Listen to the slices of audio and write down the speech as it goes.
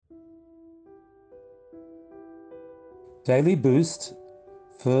Daily Boost,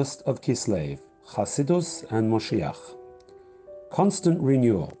 1st of Kislev, Chassidus and Moshiach. Constant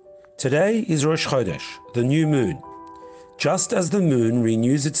renewal. Today is Rosh Chodesh, the new moon. Just as the moon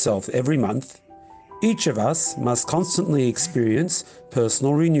renews itself every month, each of us must constantly experience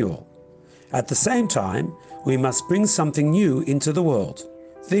personal renewal. At the same time, we must bring something new into the world.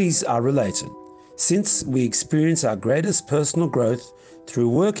 These are related, since we experience our greatest personal growth through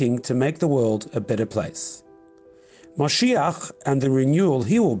working to make the world a better place. Moshiach and the renewal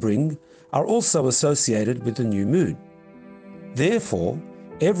he will bring are also associated with the new moon. Therefore,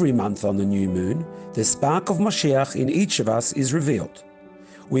 every month on the new moon, the spark of Moshiach in each of us is revealed.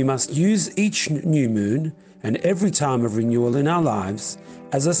 We must use each new moon and every time of renewal in our lives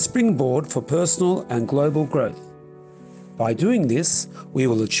as a springboard for personal and global growth. By doing this, we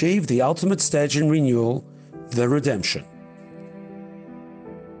will achieve the ultimate stage in renewal, the redemption.